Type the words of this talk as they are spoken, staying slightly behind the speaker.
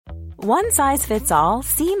One size fits all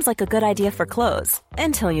seems like a good idea for clothes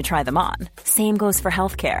until you try them on. Same goes for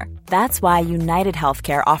healthcare. That's why United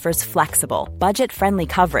Healthcare offers flexible, budget-friendly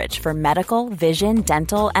coverage for medical, vision,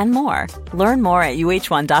 dental, and more. Learn more at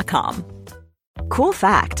uh1.com. Cool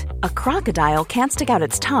fact, a crocodile can't stick out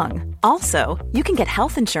its tongue. Also, you can get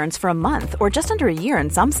health insurance for a month or just under a year in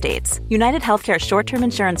some states. United Healthcare short-term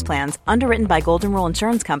insurance plans, underwritten by Golden Rule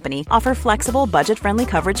Insurance Company, offer flexible, budget-friendly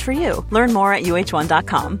coverage for you. Learn more at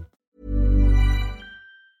uh1.com.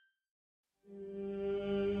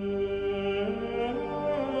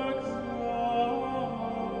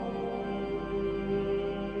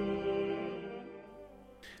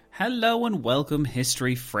 Hello and welcome,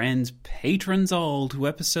 history friends, patrons all, to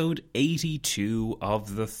episode 82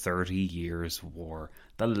 of the 30 Years War,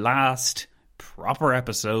 the last proper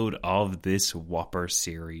episode of this whopper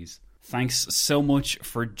series. Thanks so much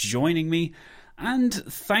for joining me, and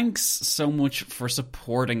thanks so much for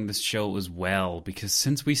supporting this show as well, because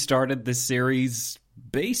since we started this series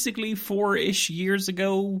basically 4-ish years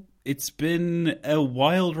ago, it's been a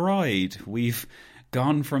wild ride. We've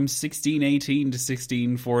gone from 1618 to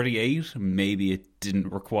 1648. Maybe it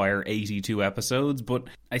didn't require 82 episodes, but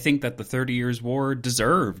I think that the 30 Years War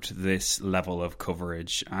deserved this level of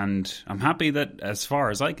coverage, and I'm happy that, as far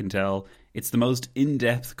as I can tell, it's the most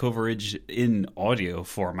in-depth coverage in audio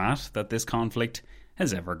format that this conflict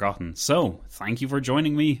has ever gotten. So, thank you for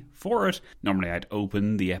joining me for it. Normally I'd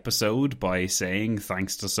open the episode by saying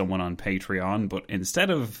thanks to someone on Patreon, but instead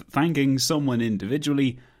of thanking someone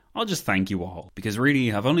individually, I'll just thank you all, because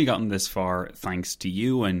really I've only gotten this far thanks to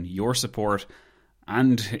you and your support,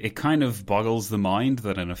 and it kind of boggles the mind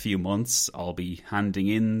that in a few months I'll be handing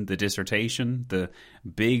in the dissertation, the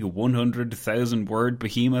big 100,000 word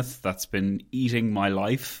behemoth that's been eating my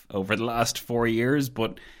life over the last 4 years,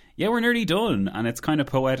 but yeah, we're nearly done, and it's kind of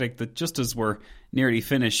poetic that just as we're nearly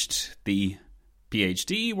finished the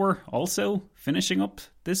PhD, we're also finishing up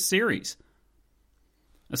this series.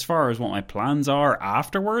 As far as what my plans are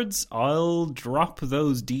afterwards, I'll drop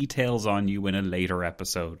those details on you in a later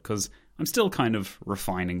episode, because I'm still kind of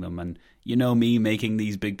refining them, and you know me making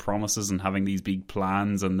these big promises and having these big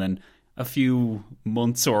plans, and then a few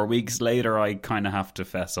months or weeks later I kind of have to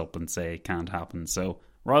fess up and say it can't happen. So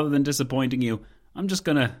rather than disappointing you, I'm just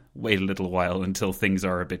going to wait a little while until things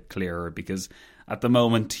are a bit clearer, because at the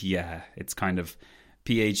moment, yeah, it's kind of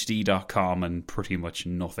phd.com and pretty much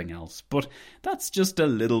nothing else. But that's just a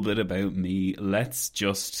little bit about me. Let's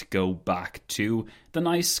just go back to the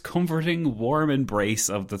nice, comforting, warm embrace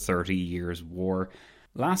of the 30 Years War.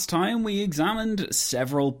 Last time we examined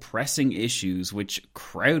several pressing issues which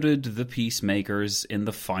crowded the peacemakers in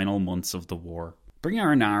the final months of the war. Bringing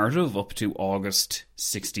our narrative up to August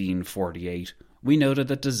 1648, we noted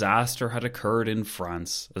that disaster had occurred in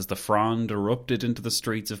France as the Fronde erupted into the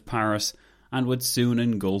streets of Paris and would soon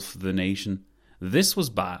engulf the nation. This was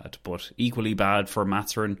bad, but equally bad for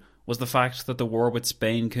Mazarin was the fact that the war with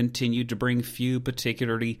Spain continued to bring few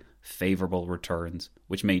particularly favourable returns,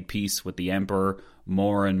 which made peace with the Emperor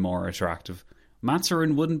more and more attractive.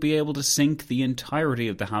 Mazarin wouldn't be able to sink the entirety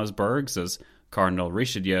of the Habsburgs, as Cardinal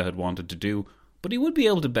Richelieu had wanted to do, but he would be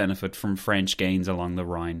able to benefit from French gains along the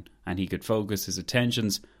Rhine, and he could focus his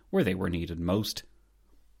attentions where they were needed most.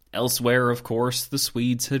 Elsewhere, of course, the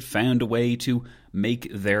Swedes had found a way to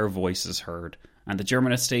make their voices heard, and the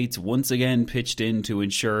German estates once again pitched in to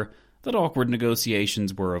ensure that awkward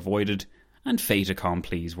negotiations were avoided and fait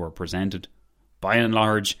accomplis were presented. By and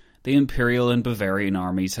large, the Imperial and Bavarian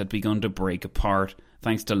armies had begun to break apart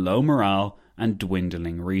thanks to low morale and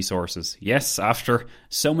dwindling resources. Yes, after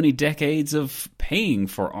so many decades of paying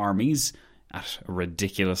for armies at a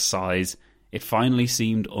ridiculous size, it finally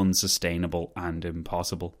seemed unsustainable and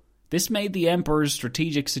impossible. This made the Emperor's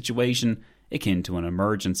strategic situation akin to an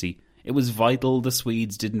emergency. It was vital the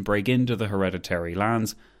Swedes didn't break into the hereditary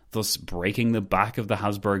lands, thus breaking the back of the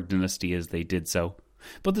Habsburg dynasty as they did so.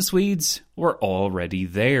 But the Swedes were already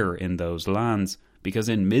there in those lands, because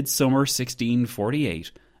in midsummer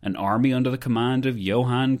 1648, an army under the command of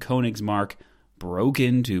Johann Königsmark broke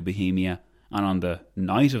into Bohemia, and on the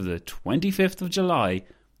night of the 25th of July,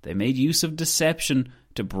 they made use of deception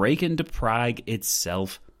to break into Prague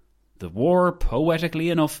itself. The war, poetically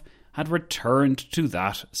enough, had returned to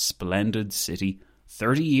that splendid city,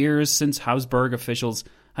 30 years since Habsburg officials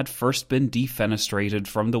had first been defenestrated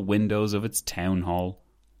from the windows of its town hall.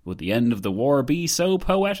 Would the end of the war be so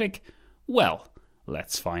poetic? Well,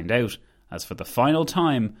 let's find out, as for the final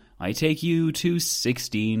time, I take you to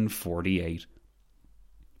 1648.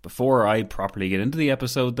 Before I properly get into the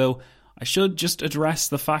episode, though, I should just address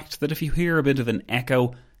the fact that if you hear a bit of an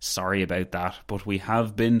echo, Sorry about that, but we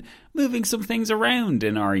have been moving some things around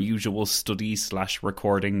in our usual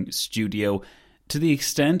study/recording studio to the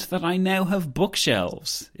extent that I now have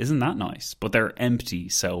bookshelves. Isn't that nice? But they're empty,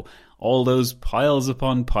 so all those piles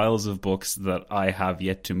upon piles of books that I have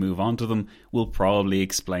yet to move on to them will probably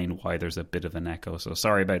explain why there's a bit of an echo, so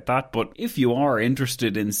sorry about that. But if you are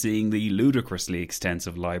interested in seeing the ludicrously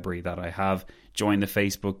extensive library that I have, join the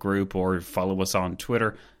Facebook group or follow us on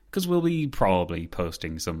Twitter, because we'll be probably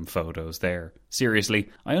posting some photos there. Seriously,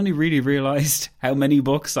 I only really realised how many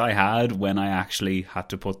books I had when I actually had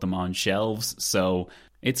to put them on shelves, so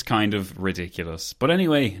it's kind of ridiculous. But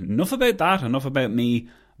anyway, enough about that, enough about me.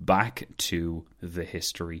 Back to the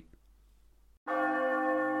history.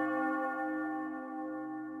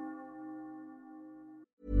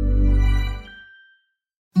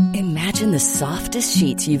 Imagine the softest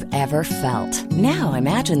sheets you've ever felt. Now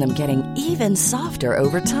imagine them getting even softer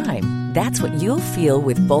over time. That's what you'll feel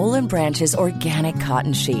with Boll & Branch's organic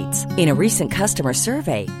cotton sheets. In a recent customer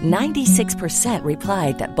survey, 96%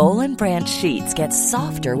 replied that Boll & Branch sheets get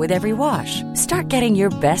softer with every wash. Start getting your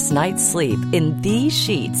best night's sleep in these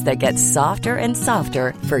sheets that get softer and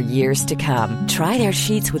softer for years to come. Try their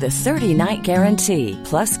sheets with a 30-night guarantee.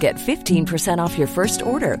 Plus, get 15% off your first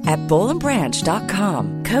order at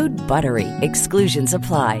bollandbranch.com. Code BUTTERY. Exclusions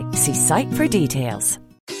apply. See site for details.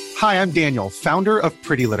 Hi, I'm Daniel, founder of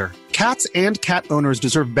Pretty Litter. Cats and cat owners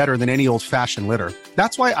deserve better than any old-fashioned litter.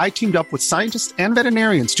 That's why I teamed up with scientists and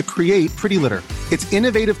veterinarians to create Pretty Litter. Its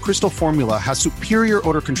innovative crystal formula has superior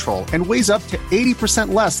odor control and weighs up to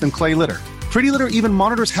 80% less than clay litter. Pretty Litter even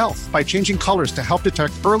monitors health by changing colors to help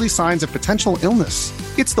detect early signs of potential illness.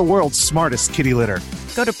 It's the world's smartest kitty litter.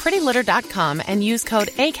 Go to prettylitter.com and use code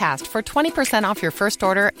ACAST for 20% off your first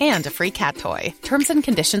order and a free cat toy. Terms and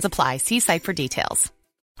conditions apply. See site for details.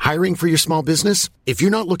 Hiring for your small business? If you're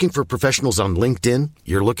not looking for professionals on LinkedIn,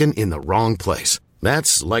 you're looking in the wrong place.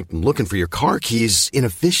 That's like looking for your car keys in a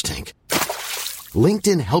fish tank.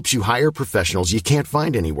 LinkedIn helps you hire professionals you can't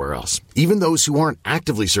find anywhere else, even those who aren't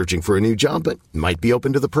actively searching for a new job but might be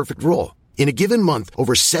open to the perfect role. In a given month,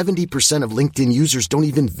 over 70% of LinkedIn users don't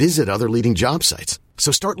even visit other leading job sites.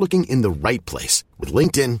 So start looking in the right place. With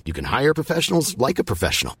LinkedIn, you can hire professionals like a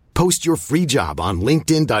professional. Post your free job on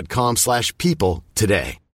linkedin.com/people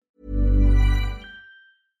today.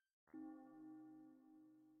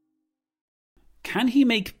 Can he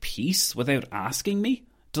make peace without asking me?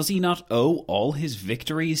 Does he not owe all his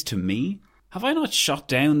victories to me? Have I not shot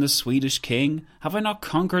down the Swedish king? Have I not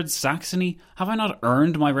conquered Saxony? Have I not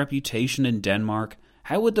earned my reputation in Denmark?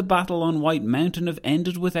 How would the battle on White Mountain have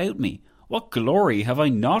ended without me? What glory have I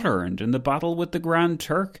not earned in the battle with the Grand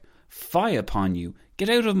Turk? Fie upon you, get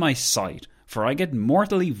out of my sight, for I get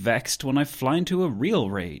mortally vexed when I fly into a real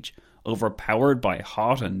rage. Overpowered by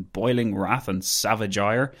hot and boiling wrath and savage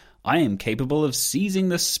ire, I am capable of seizing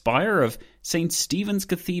the spire of St. Stephen's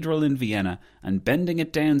Cathedral in Vienna and bending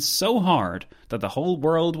it down so hard that the whole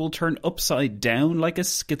world will turn upside down like a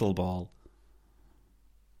skittleball.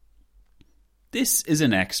 This is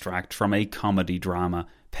an extract from a comedy drama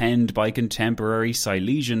penned by contemporary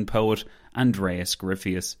Silesian poet Andreas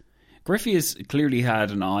Gryphius. Gryphius clearly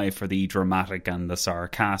had an eye for the dramatic and the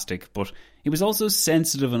sarcastic, but he was also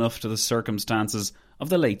sensitive enough to the circumstances of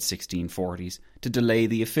the late 1640s to delay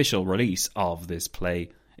the official release of this play.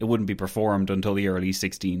 It wouldn't be performed until the early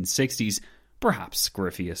 1660s. Perhaps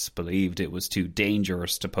Gryphius believed it was too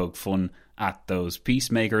dangerous to poke fun at those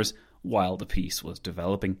peacemakers while the peace was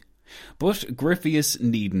developing. But Gryphius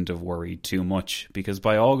needn't have worried too much, because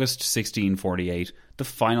by August 1648, the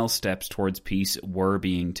final steps towards peace were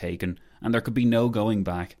being taken, and there could be no going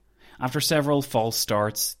back. After several false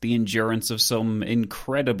starts, the endurance of some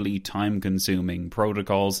incredibly time-consuming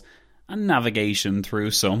protocols, and navigation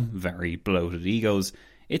through some very bloated egos,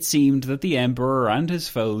 it seemed that the emperor and his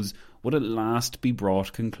foes would at last be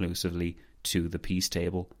brought conclusively to the peace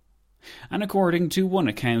table. And according to one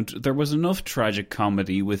account, there was enough tragic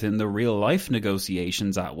comedy within the real-life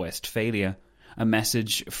negotiations at Westphalia. A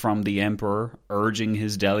message from the emperor urging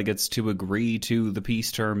his delegates to agree to the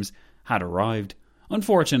peace terms had arrived.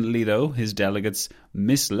 Unfortunately, though, his delegates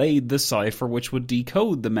mislaid the cipher which would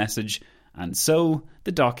decode the message, and so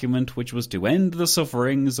the document which was to end the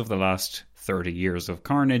sufferings of the last 30 years of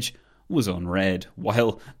carnage was unread,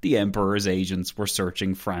 while the emperor's agents were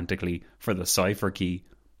searching frantically for the cipher key.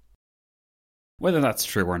 Whether that's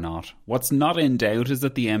true or not, what's not in doubt is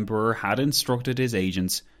that the emperor had instructed his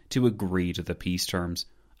agents to agree to the peace terms.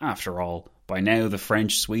 After all, by now the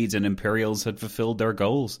French, Swedes and Imperials had fulfilled their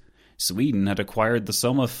goals. Sweden had acquired the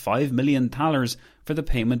sum of 5 million thalers for the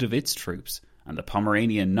payment of its troops, and the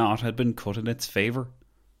Pomeranian knot had been cut in its favour.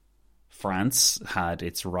 France had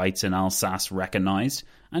its rights in Alsace recognised,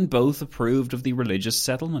 and both approved of the religious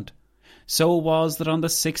settlement. So it was that on the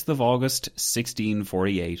 6th of August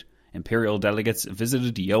 1648, imperial delegates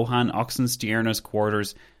visited Johann Oxenstierna's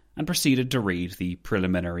quarters and proceeded to read the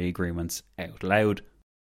preliminary agreements out loud.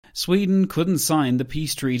 Sweden couldn't sign the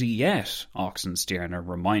peace treaty yet, Oxenstierna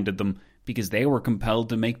reminded them, because they were compelled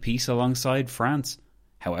to make peace alongside France.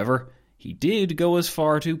 However, he did go as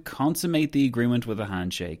far to consummate the agreement with a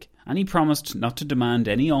handshake, and he promised not to demand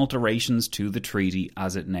any alterations to the treaty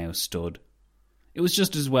as it now stood. It was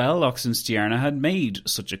just as well Oxenstierna had made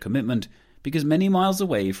such a commitment, because many miles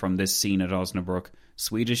away from this scene at Osnabrück,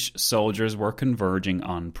 Swedish soldiers were converging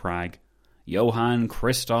on Prague. Johann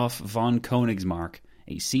Christoph von Königsmarck,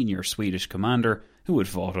 a senior Swedish commander who had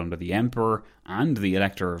fought under the Emperor and the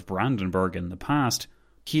Elector of Brandenburg in the past,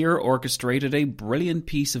 here orchestrated a brilliant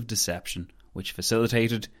piece of deception which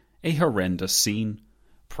facilitated a horrendous scene.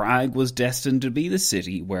 Prague was destined to be the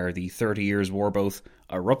city where the 30 Years' War both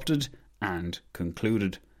erupted and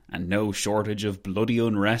concluded, and no shortage of bloody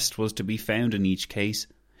unrest was to be found in each case.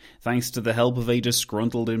 Thanks to the help of a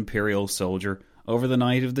disgruntled imperial soldier, over the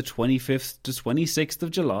night of the 25th to 26th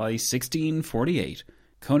of July 1648,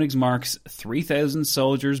 Königsmarck's 3,000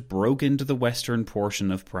 soldiers broke into the western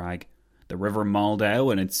portion of Prague. The river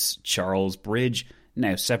Moldau and its Charles Bridge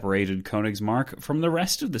now separated Königsmarck from the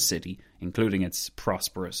rest of the city, including its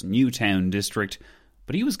prosperous Newtown district,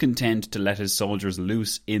 but he was content to let his soldiers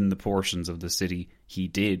loose in the portions of the city he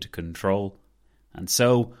did control. And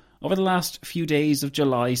so, over the last few days of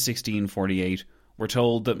July 1648, we're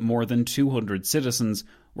told that more than 200 citizens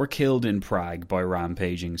were killed in Prague by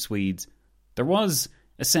rampaging Swedes. There was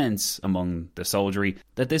a sense among the soldiery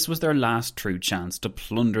that this was their last true chance to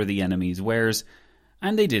plunder the enemy's wares,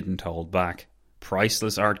 and they didn't hold back.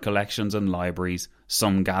 Priceless art collections and libraries,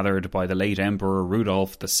 some gathered by the late Emperor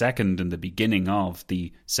Rudolf II in the beginning of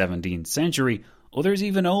the 17th century, others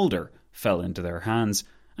even older, fell into their hands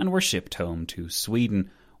and were shipped home to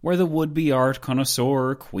Sweden, where the would-be art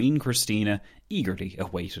connoisseur Queen Christina eagerly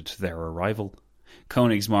awaited their arrival.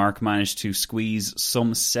 Königsmarck managed to squeeze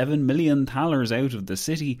some 7 million thalers out of the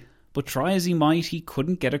city, but try as he might, he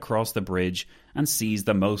couldn't get across the bridge and seize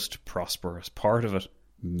the most prosperous part of it,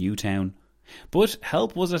 Newtown. But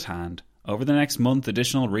help was at hand. Over the next month,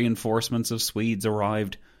 additional reinforcements of Swedes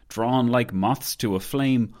arrived, drawn like moths to a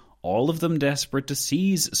flame, all of them desperate to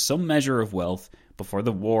seize some measure of wealth before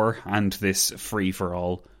the war and this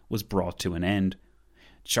free-for-all was brought to an end.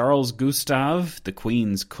 Charles Gustav, the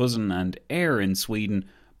Queen's cousin and heir in Sweden,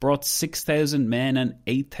 brought 6,000 men, and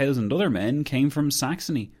 8,000 other men came from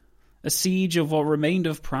Saxony. A siege of what remained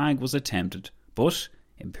of Prague was attempted, but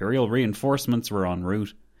imperial reinforcements were en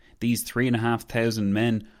route. These 3,500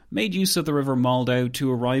 men made use of the river Moldau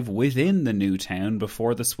to arrive within the new town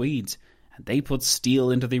before the Swedes, and they put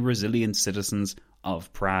steel into the resilient citizens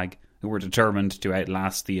of Prague, who were determined to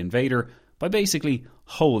outlast the invader by basically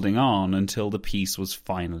holding on until the peace was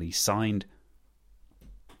finally signed.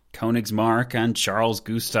 Königsmarck and Charles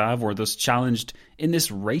Gustav were thus challenged in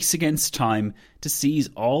this race against time to seize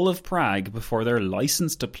all of Prague before their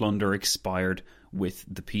license to plunder expired with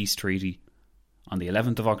the peace treaty. On the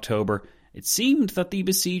 11th of October, it seemed that the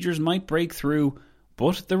besiegers might break through,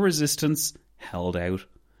 but the resistance held out.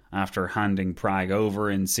 After handing Prague over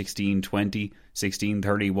in 1620,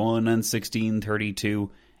 1631 and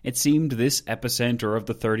 1632, it seemed this epicenter of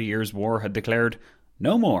the 30 Years' War had declared,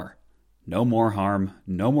 no more harm,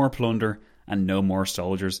 no more plunder, and no more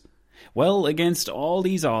soldiers. Well, against all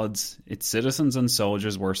these odds, its citizens and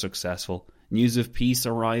soldiers were successful. News of peace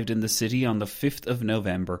arrived in the city on the 5th of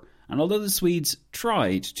November, and although the Swedes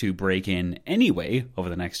tried to break in anyway over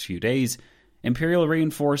the next few days, imperial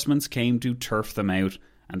reinforcements came to turf them out,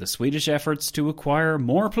 and the Swedish efforts to acquire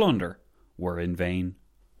more plunder were in vain.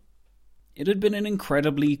 It had been an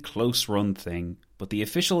incredibly close-run thing, but the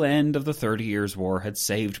official end of the 30 Years' War had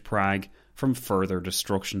saved Prague from further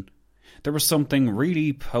destruction. There was something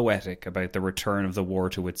really poetic about the return of the war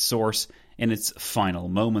to its source in its final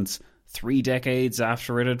moments, 3 decades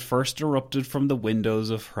after it had first erupted from the windows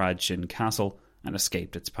of Hradčin Castle and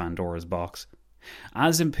escaped its Pandora's box.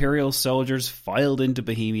 As imperial soldiers filed into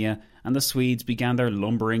Bohemia and the Swedes began their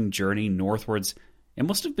lumbering journey northwards, it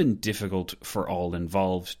must have been difficult for all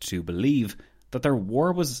involved to believe that their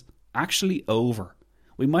war was actually over.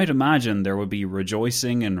 We might imagine there would be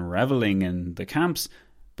rejoicing and revelling in the camps,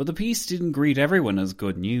 but the peace didn't greet everyone as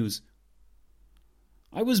good news.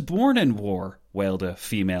 "I was born in war," wailed a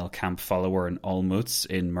female camp follower in Olmütz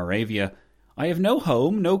in Moravia. "I have no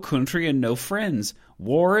home, no country, and no friends.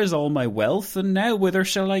 War is all my wealth, and now whither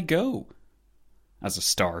shall I go?" As a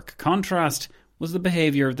stark contrast, was the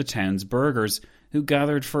behaviour of the town's burghers, who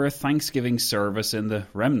gathered for a Thanksgiving service in the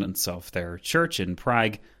remnants of their church in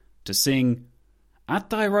Prague to sing, "At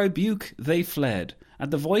thy rebuke they fled, at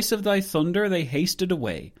the voice of thy thunder they hasted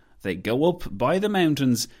away. They go up by the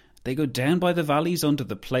mountains, they go down by the valleys unto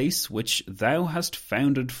the place which thou hast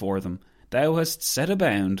founded for them. Thou hast set a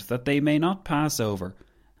bound that they may not pass over,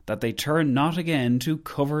 that they turn not again to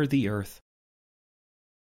cover the earth."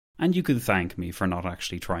 And you can thank me for not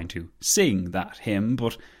actually trying to sing that hymn,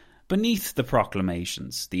 but beneath the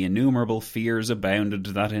proclamations, the innumerable fears abounded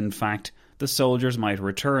that in fact the soldiers might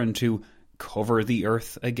return to cover the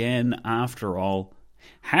earth again after all.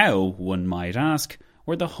 How, one might ask,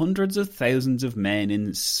 were the hundreds of thousands of men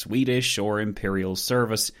in Swedish or imperial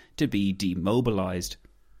service to be demobilized?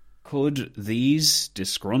 Could these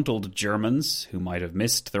disgruntled Germans, who might have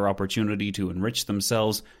missed their opportunity to enrich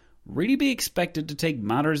themselves, really be expected to take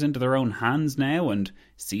matters into their own hands now and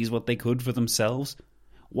seize what they could for themselves?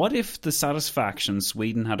 What if the satisfaction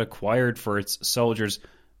Sweden had acquired for its soldiers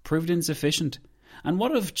proved insufficient? And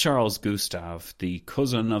what of Charles Gustav, the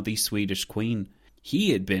cousin of the Swedish Queen?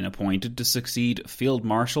 He had been appointed to succeed Field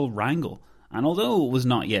Marshal Wrangel, and although it was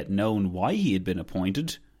not yet known why he had been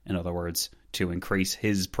appointed, in other words, to increase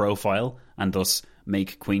his profile and thus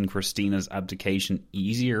make Queen Christina's abdication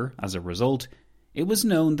easier as a result, it was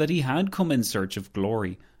known that he had come in search of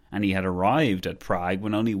glory, and he had arrived at Prague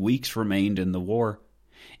when only weeks remained in the war.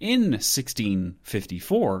 In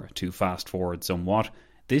 1654, to fast forward somewhat,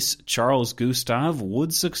 this Charles Gustav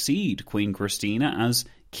would succeed Queen Christina as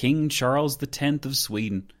King Charles X of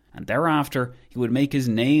Sweden, and thereafter he would make his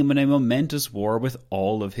name in a momentous war with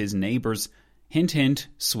all of his neighbours. Hint hint,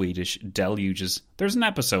 Swedish deluges. There's an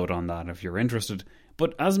episode on that if you're interested.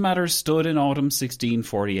 But as matters stood in autumn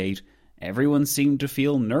 1648, everyone seemed to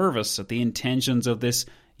feel nervous at the intentions of this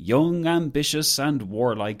young, ambitious and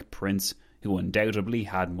warlike prince, who undoubtedly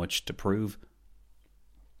had much to prove.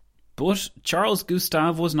 But Charles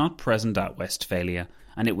Gustav was not present at Westphalia,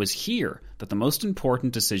 and it was here that the most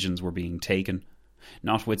important decisions were being taken.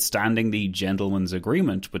 Notwithstanding the gentleman's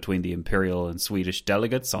agreement between the imperial and Swedish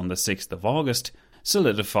delegates on the 6th of August,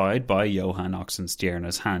 solidified by Johan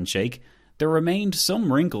Oxenstierna's handshake, there remained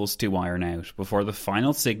some wrinkles to iron out before the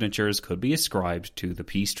final signatures could be ascribed to the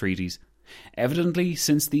peace treaties. Evidently,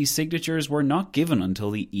 since these signatures were not given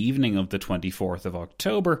until the evening of the 24th of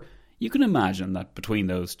October, you can imagine that between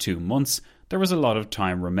those 2 months there was a lot of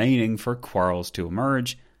time remaining for quarrels to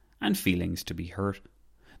emerge and feelings to be hurt.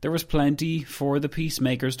 There was plenty for the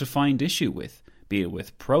peacemakers to find issue with, be it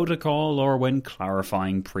with protocol or when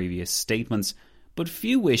clarifying previous statements, but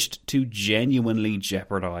few wished to genuinely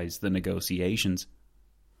jeopardise the negotiations.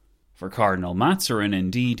 For Cardinal Mazarin,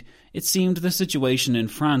 indeed, it seemed the situation in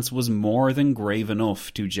France was more than grave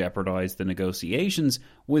enough to jeopardise the negotiations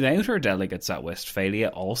without her delegates at Westphalia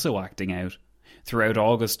also acting out. Throughout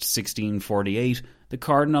August 1648, the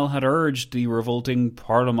Cardinal had urged the revolting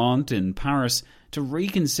Parlement in Paris to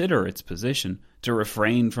reconsider its position, to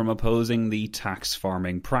refrain from opposing the tax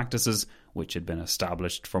farming practices which had been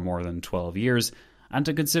established for more than 12 years, and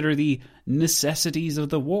to consider the necessities of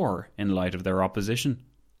the war in light of their opposition.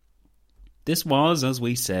 This was, as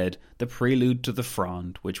we said, the prelude to the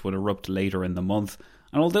Fronde, which would erupt later in the month,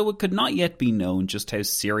 and although it could not yet be known just how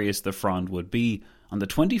serious the Fronde would be, on the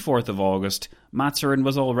 24th of August, Mazarin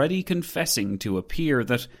was already confessing to a peer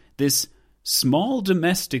that this small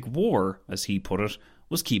domestic war, as he put it,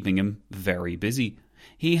 was keeping him very busy.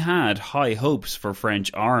 He had high hopes for French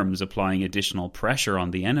arms applying additional pressure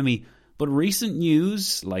on the enemy, but recent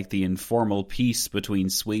news, like the informal peace between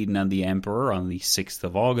Sweden and the Emperor on the 6th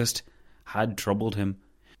of August, had troubled him.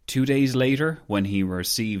 2 days later, when he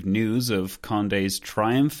received news of Condé's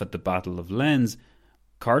triumph at the Battle of Lens,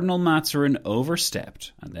 Cardinal Mazarin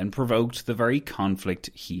overstepped and then provoked the very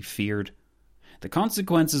conflict he feared. The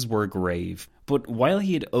consequences were grave, but while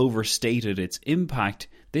he had overstated its impact,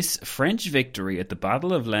 this French victory at the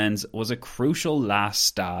Battle of Lens was a crucial last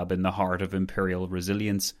stab in the heart of imperial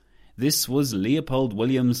resilience. This was Leopold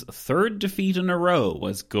William's third defeat in a row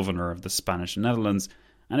as governor of the Spanish Netherlands,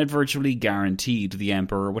 and it virtually guaranteed the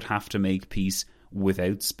emperor would have to make peace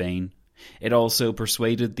without Spain. It also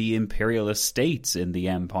persuaded the imperial estates in the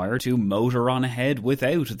empire to motor on ahead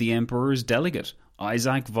without the emperor's delegate,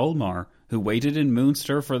 Isaac Volmar, who waited in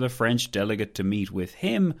Münster for the French delegate to meet with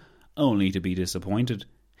him, only to be disappointed.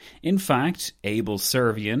 In fact, Abel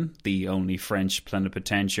Servian, the only French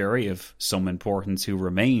plenipotentiary of some importance who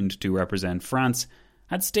remained to represent France,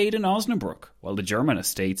 had stayed in Osnabrück, while the German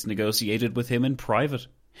estates negotiated with him in private.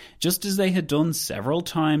 Just as they had done several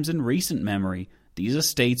times in recent memory, these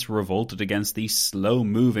estates revolted against the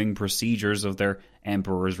slow-moving procedures of their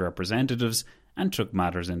emperor's representatives and took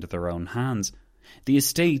matters into their own hands. The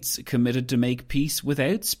Estates committed to make peace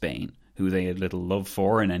without Spain, who they had little love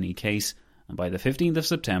for in any case, and by the 15th of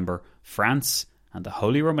September, France and the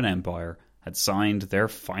Holy Roman Empire had signed their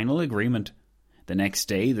final agreement. The next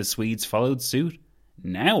day, the Swedes followed suit.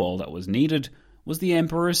 Now all that was needed was the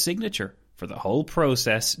Emperor's signature for the whole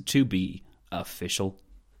process to be official.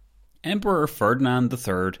 Emperor Ferdinand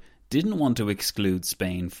III didn't want to exclude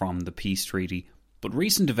Spain from the peace treaty, but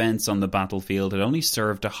recent events on the battlefield had only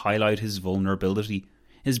served to highlight his vulnerability.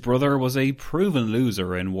 His brother was a proven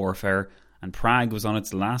loser in warfare, and Prague was on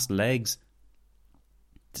its last legs.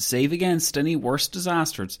 To save against any worse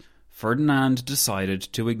disasters, Ferdinand decided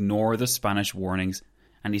to ignore the Spanish warnings,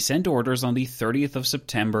 and he sent orders on the 30th of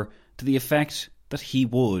September to the effect that he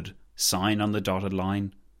would sign on the dotted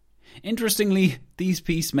line. Interestingly, these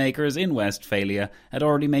peacemakers in Westphalia had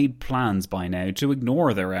already made plans by now to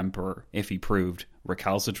ignore their emperor if he proved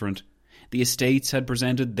recalcitrant. The Estates had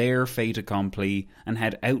presented their fait accompli and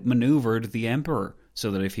had outmanoeuvred the emperor,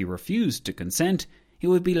 so that if he refused to consent, he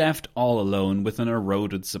would be left all alone with an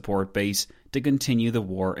eroded support base to continue the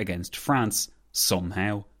war against France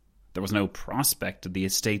somehow. There was no prospect of the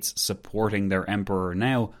Estates supporting their emperor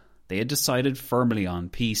now. They had decided firmly on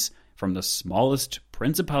peace, from the smallest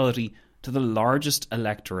principality to the largest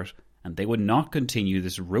electorate, and they would not continue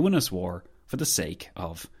this ruinous war for the sake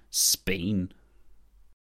of Spain.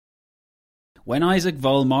 When Isaac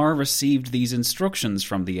Volmar received these instructions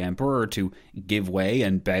from the emperor to give way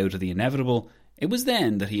and bow to the inevitable, it was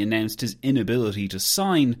then that he announced his inability to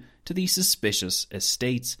sign to the suspicious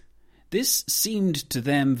Estates. This seemed to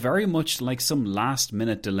them very much like some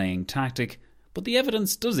last-minute delaying tactic, but the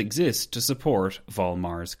evidence does exist to support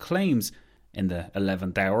Volmar's claims. In the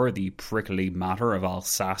 11th hour, the prickly matter of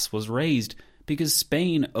Alsace was raised, because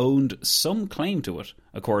Spain owned some claim to it,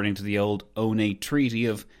 according to the old Onate Treaty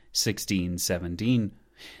of 1617.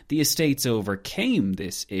 The Estates overcame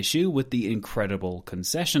this issue with the incredible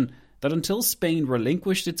concession that until Spain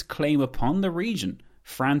relinquished its claim upon the region,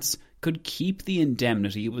 France could keep the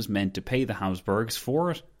indemnity it was meant to pay the Habsburgs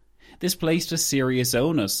for it. This placed a serious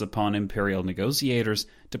onus upon imperial negotiators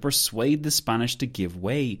to persuade the Spanish to give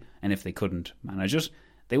way, and if they couldn't manage it,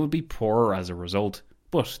 they would be poorer as a result,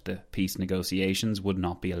 but the peace negotiations would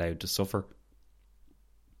not be allowed to suffer.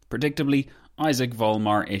 Predictably, Isaac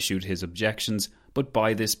Volmar issued his objections, but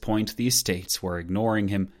by this point the Estates were ignoring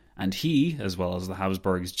him, and he, as well as the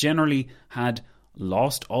Habsburgs generally, had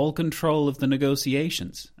lost all control of the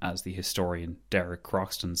negotiations, as the historian Derek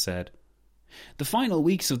Croxton said. The final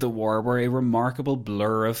weeks of the war were a remarkable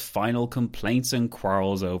blur of final complaints and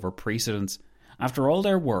quarrels over precedence. After all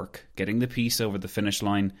their work getting the peace over the finish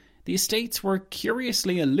line, the Estates were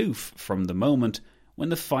curiously aloof from the moment when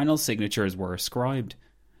the final signatures were ascribed.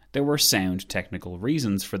 There were sound technical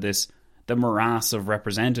reasons for this. The morass of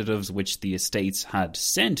representatives which the Estates had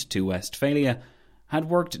sent to Westphalia had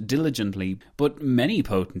worked diligently, but many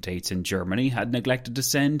potentates in Germany had neglected to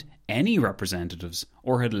send any representatives,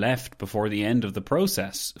 or had left before the end of the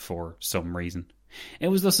process for some reason. It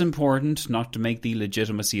was thus important not to make the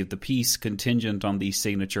legitimacy of the peace contingent on the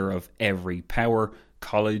signature of every power,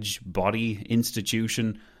 college, body,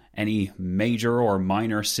 institution, any major or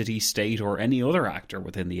minor city, state, or any other actor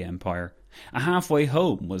within the empire. A halfway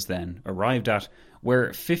home was then arrived at,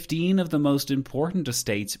 where 15 of the most important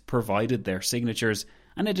estates provided their signatures,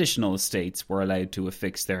 and additional estates were allowed to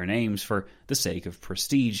affix their names for the sake of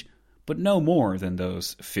prestige, but no more than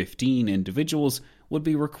those 15 individuals would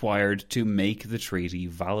be required to make the treaty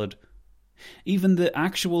valid. Even the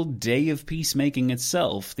actual day of peacemaking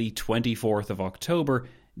itself, the 24th of October,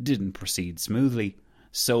 didn't proceed smoothly.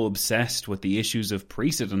 So obsessed with the issues of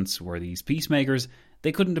precedence were these peacemakers,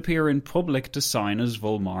 they couldn't appear in public to sign as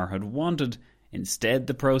Volmar had wanted. Instead,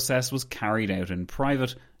 the process was carried out in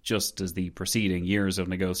private, just as the preceding years of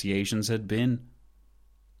negotiations had been.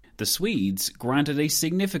 The Swedes granted a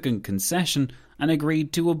significant concession and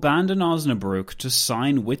agreed to abandon Osnabrück to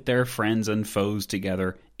sign with their friends and foes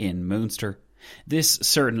together in Münster. This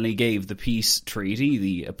certainly gave the peace treaty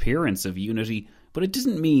the appearance of unity, but it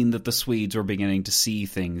didn't mean that the Swedes were beginning to see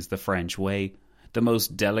things the French way. The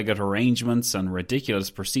most delicate arrangements and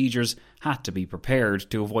ridiculous procedures had to be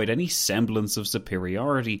prepared to avoid any semblance of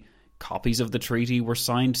superiority. Copies of the treaty were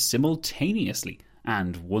signed simultaneously,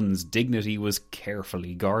 and one's dignity was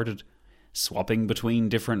carefully guarded. Swapping between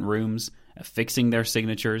different rooms, affixing their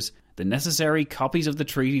signatures, the necessary copies of the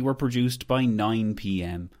treaty were produced by 9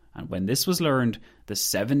 p.m, and when this was learned, the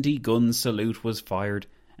 70-gun salute was fired,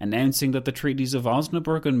 announcing that the treaties of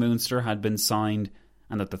Osnabrück and Münster had been signed,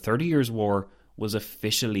 and that the 30 Years' War was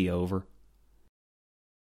officially over.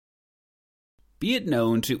 Be it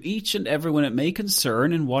known to each and everyone it may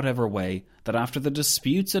concern in whatever way, that after the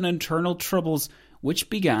disputes and internal troubles which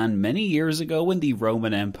began many years ago in the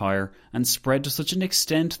Roman Empire and spread to such an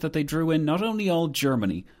extent that they drew in not only all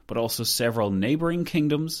Germany, but also several neighbouring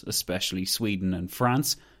kingdoms, especially Sweden and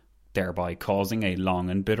France, thereby causing a long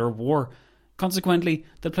and bitter war. Consequently,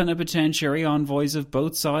 the plenipotentiary envoys of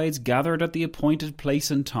both sides gathered at the appointed place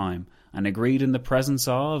and time, and agreed in the presence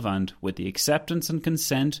of, and with the acceptance and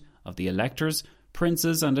consent of the electors,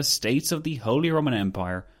 princes, and estates of the Holy Roman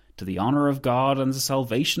Empire, to the honour of God and the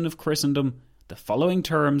salvation of Christendom, the following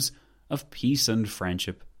terms of peace and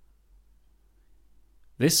friendship.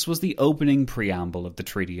 This was the opening preamble of the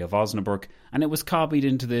Treaty of Osnabrück, and it was copied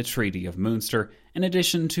into the Treaty of Münster, in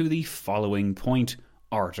addition to the following point,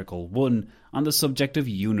 Article 1, on the subject of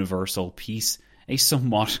universal peace, a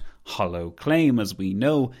somewhat hollow claim, as we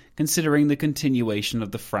know, considering the continuation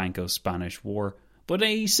of the Franco-Spanish War, but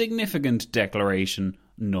a significant declaration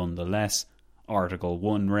nonetheless. Article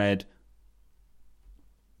 1 read,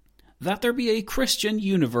 that there be a Christian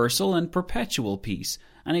universal and perpetual peace,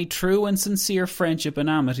 and a true and sincere friendship and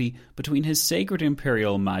amity between His Sacred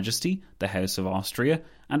Imperial Majesty, the House of Austria,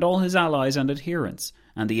 and all his allies and adherents,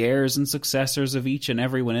 and the heirs and successors of each and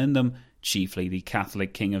every one in them, chiefly the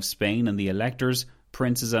Catholic King of Spain and the electors,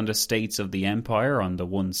 princes and estates of the Empire on the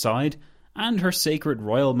one side, and Her Sacred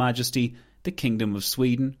Royal Majesty, the Kingdom of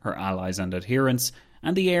Sweden, her allies and adherents,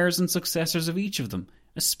 and the heirs and successors of each of them,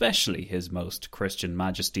 especially His Most Christian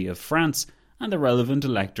Majesty of France, and the relevant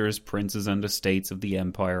electors, princes and estates of the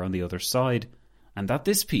Empire on the other side, and that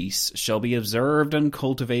this peace shall be observed and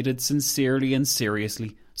cultivated sincerely and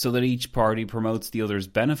seriously, so that each party promotes the other's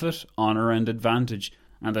benefit, honour and advantage,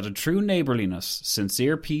 and that a true neighbourliness,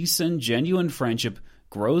 sincere peace and genuine friendship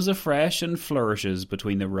grows afresh and flourishes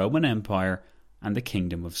between the Roman Empire and the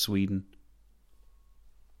Kingdom of Sweden.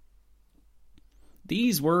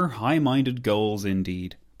 These were high-minded goals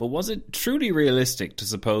indeed, but was it truly realistic to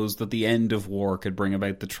suppose that the end of war could bring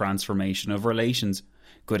about the transformation of relations?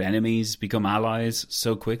 Could enemies become allies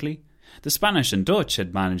so quickly? The Spanish and Dutch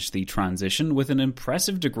had managed the transition with an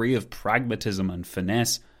impressive degree of pragmatism and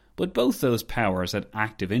finesse, but both those powers had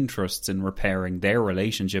active interests in repairing their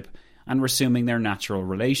relationship and resuming their natural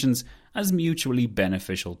relations as mutually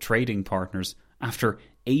beneficial trading partners after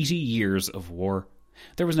 80 years of war.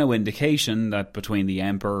 There was no indication that between the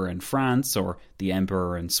Emperor and France or the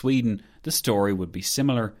Emperor and Sweden the story would be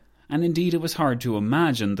similar, and indeed it was hard to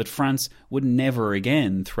imagine that France would never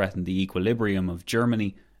again threaten the equilibrium of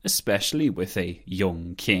Germany, especially with a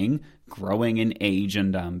young king growing in age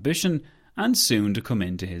and ambition and soon to come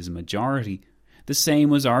into his majority. The same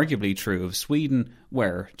was arguably true of Sweden,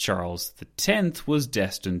 where Charles X was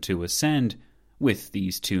destined to ascend. With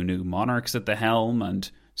these two new monarchs at the helm and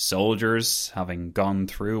soldiers having gone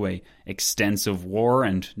through an extensive war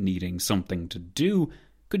and needing something to do,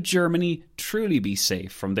 could Germany truly be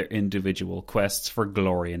safe from their individual quests for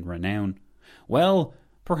glory and renown? Well,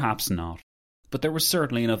 perhaps not. But there was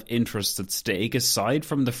certainly enough interest at stake aside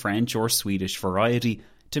from the French or Swedish variety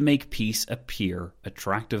to make peace appear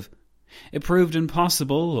attractive. It proved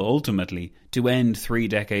impossible, ultimately, to end 3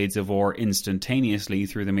 decades of war instantaneously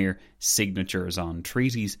through the mere signatures on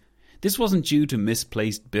treaties. This wasn't due to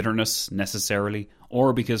misplaced bitterness, necessarily,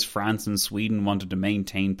 or because France and Sweden wanted to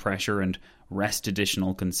maintain pressure and wrest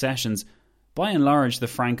additional concessions. By and large, the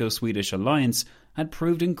Franco-Swedish alliance had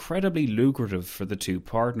proved incredibly lucrative for the two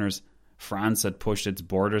partners. France had pushed its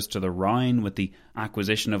borders to the Rhine with the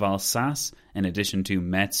acquisition of Alsace, in addition to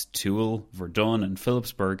Metz, Toul, Verdun and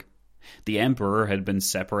Philipsburg. The Emperor had been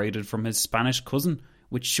separated from his Spanish cousin,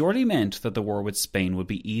 which surely meant that the war with Spain would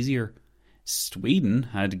be easier. Sweden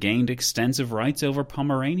had gained extensive rights over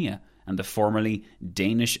Pomerania and the formerly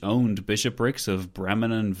Danish-owned bishoprics of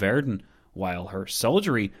Bremen and Verden, while her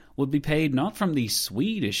soldiery would be paid not from the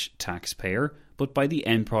Swedish taxpayer, but by the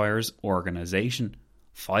Empire's organisation.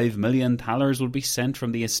 5 million thalers would be sent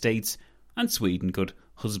from the estates, and Sweden could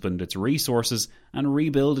husband its resources and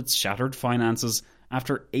rebuild its shattered finances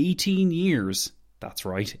after 18 years, that's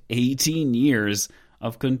right, 18 years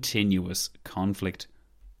of continuous conflict.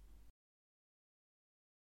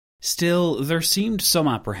 Still, there seemed some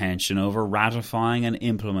apprehension over ratifying and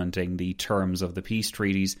implementing the terms of the peace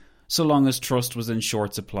treaties. So long as trust was in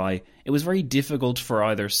short supply, it was very difficult for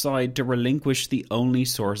either side to relinquish the only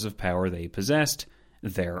source of power they possessed,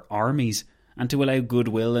 their armies, and to allow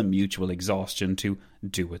goodwill and mutual exhaustion to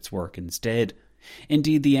do its work instead.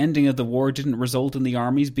 Indeed, the ending of the war didn't result in the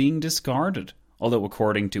armies being discarded, although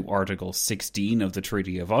according to Article 16 of the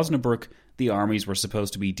Treaty of Osnabrück, the armies were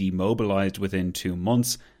supposed to be demobilised within 2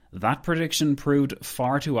 months. That prediction proved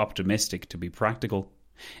far too optimistic to be practical.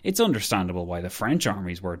 It's understandable why the French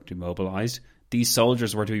armies were demobilised. These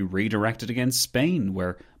soldiers were to be redirected against Spain,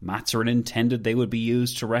 where Mazarin intended they would be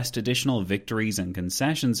used to wrest additional victories and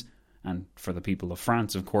concessions. And for the people of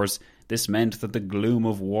France, of course, this meant that the gloom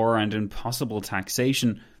of war and impossible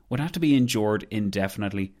taxation would have to be endured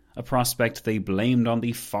indefinitely, a prospect they blamed on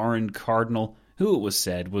the foreign cardinal, who it was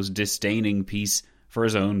said was disdaining peace for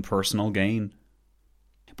his own personal gain.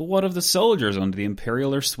 But what of the soldiers under the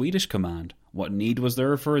imperial or Swedish command? What need was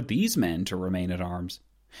there for these men to remain at arms?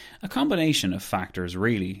 A combination of factors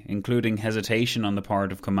really, including hesitation on the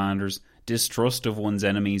part of commanders, distrust of one's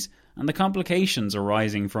enemies, and the complications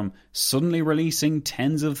arising from suddenly releasing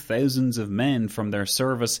tens of thousands of men from their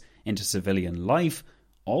service into civilian life,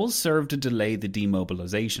 all served to delay the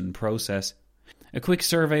demobilisation process. A quick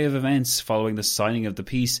survey of events following the signing of the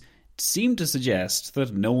peace seemed to suggest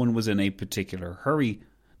that no one was in a particular hurry.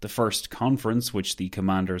 The first conference, which the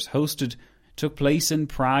commanders hosted, took place in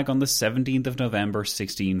Prague on the 17th of November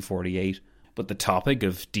 1648, but the topic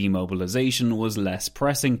of demobilisation was less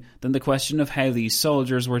pressing than the question of how these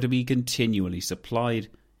soldiers were to be continually supplied.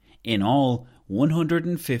 In all,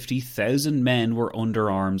 150,000 men were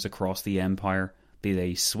under arms across the empire, be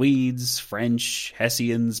they Swedes, French,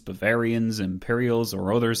 Hessians, Bavarians, Imperials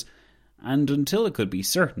or others, and until it could be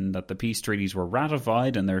certain that the peace treaties were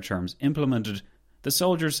ratified and their terms implemented, the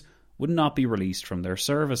soldiers would not be released from their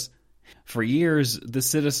service. For years, the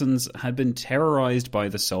citizens had been terrorised by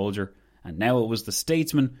the soldier, and now it was the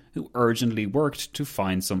statesman who urgently worked to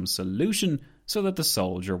find some solution so that the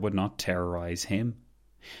soldier would not terrorise him.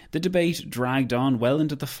 The debate dragged on well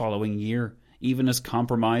into the following year, even as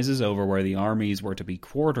compromises over where the armies were to be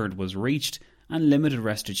quartered was reached and limited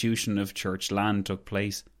restitution of church land took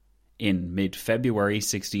place. In mid-February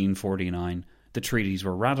 1649, the treaties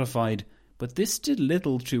were ratified, but this did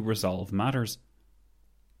little to resolve matters.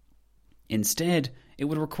 Instead, it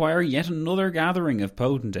would require yet another gathering of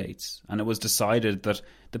potentates, and it was decided that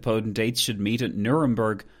the potentates should meet at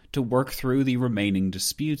Nuremberg to work through the remaining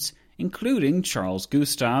disputes, including Charles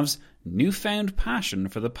Gustav's newfound passion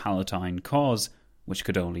for the Palatine cause, which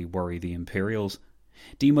could only worry the Imperials.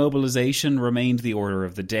 Demobilisation remained the order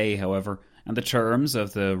of the day, however, and the terms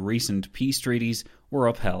of the recent peace treaties were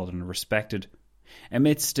upheld and respected.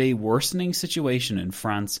 Amidst a worsening situation in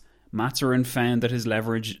France, Mazarin found that his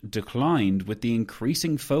leverage declined with the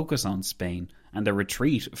increasing focus on Spain and the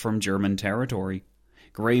retreat from German territory.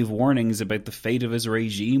 Grave warnings about the fate of his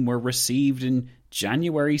regime were received in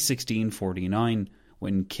January 1649,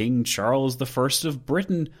 when King Charles I of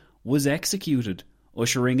Britain was executed,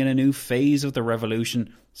 ushering in a new phase of the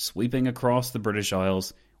revolution sweeping across the British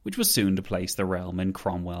Isles, which was soon to place the realm in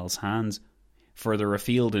Cromwell's hands. Further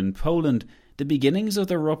afield in Poland, the beginnings of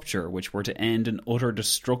the rupture, which were to end in utter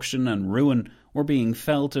destruction and ruin, were being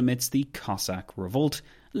felt amidst the Cossack revolt,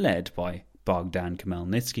 led by Bogdan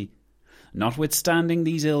Khmelnytsky. Notwithstanding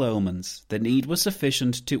these ill omens, the need was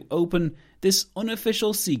sufficient to open this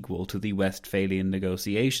unofficial sequel to the Westphalian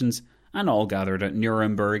negotiations, and all gathered at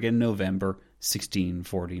Nuremberg in November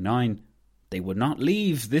 1649. They would not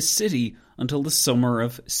leave this city until the summer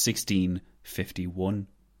of 1651.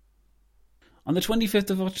 On the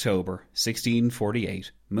 25th of October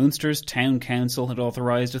 1648, Münster's town council had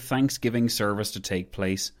authorised a Thanksgiving service to take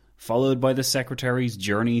place, followed by the secretary's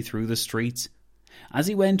journey through the streets. As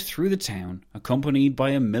he went through the town, accompanied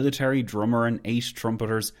by a military drummer and 8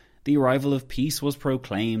 trumpeters, the arrival of peace was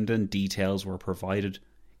proclaimed and details were provided.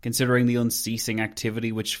 Considering the unceasing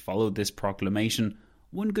activity which followed this proclamation,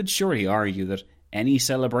 one could surely argue that any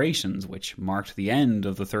celebrations which marked the end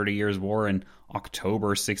of the 30 Years' War in October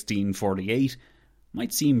 1648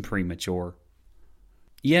 might seem premature.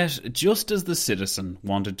 Yet, just as the citizen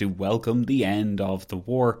wanted to welcome the end of the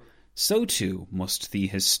war, so too must the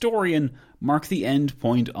historian mark the end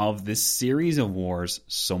point of this series of wars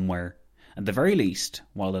somewhere. At the very least,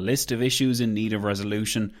 while the list of issues in need of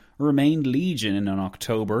resolution remained legion in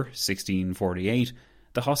October 1648,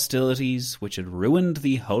 the hostilities which had ruined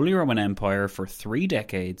the Holy Roman Empire for 3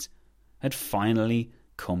 decades had finally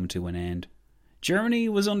come to an end. Germany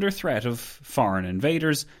was under threat of foreign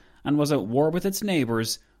invaders and was at war with its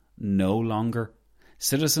neighbours no longer.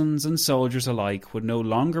 Citizens and soldiers alike would no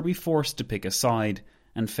longer be forced to pick a side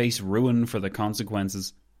and face ruin for the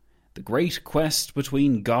consequences. The great quest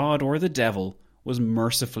between God or the devil was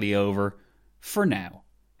mercifully over, for now,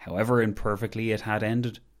 however imperfectly it had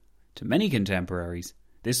ended. To many contemporaries,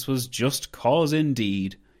 this was just cause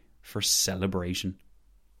indeed for celebration.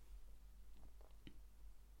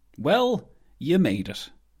 Well, you made it.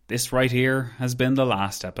 This right here has been the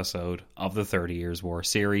last episode of the 30 Years' War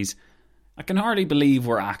series. I can hardly believe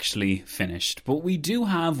we're actually finished, but we do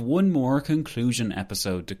have one more conclusion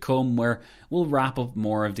episode to come where we'll wrap up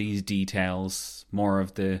more of these details, more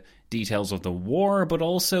of the details of the war, but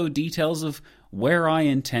also details of where I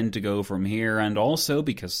intend to go from here, and also,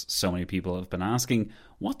 because so many people have been asking,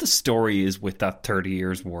 what the story is with that 30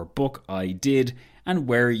 Years War book I did, and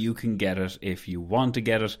where you can get it if you want to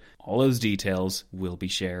get it. All those details will be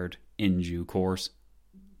shared in due course.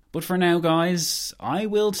 But for now, guys, I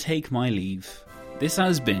will take my leave. This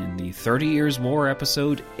has been the 30 Years War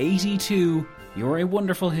episode 82, You're a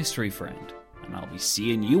Wonderful History Friend, and I'll be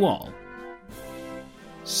seeing you all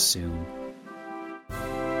soon.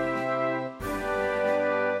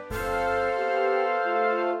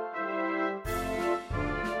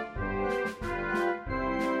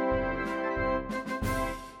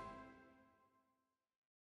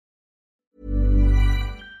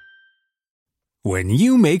 When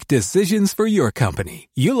you make decisions for your company,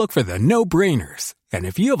 you look for the no-brainers. And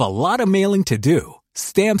if you have a lot of mailing to do,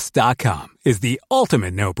 Stamps.com is the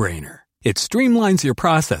ultimate no-brainer. It streamlines your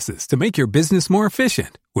processes to make your business more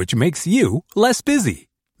efficient, which makes you less busy.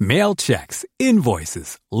 Mail checks,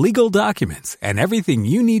 invoices, legal documents, and everything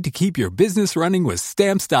you need to keep your business running with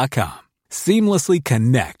Stamps.com. Seamlessly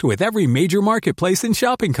connect with every major marketplace and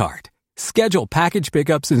shopping cart. Schedule package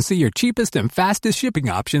pickups and see your cheapest and fastest shipping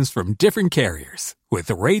options from different carriers,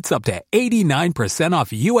 with rates up to 89% off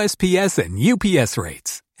USPS and UPS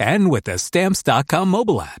rates. And with the Stamps.com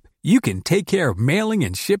mobile app, you can take care of mailing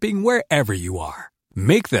and shipping wherever you are.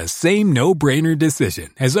 Make the same no-brainer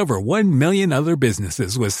decision as over 1 million other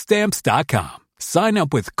businesses with Stamps.com. Sign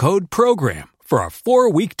up with code PROGRAM for a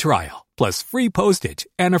 4-week trial, plus free postage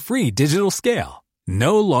and a free digital scale.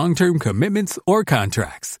 No long-term commitments or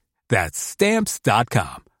contracts. That's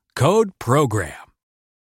Stamps.com. Code PROGRAM.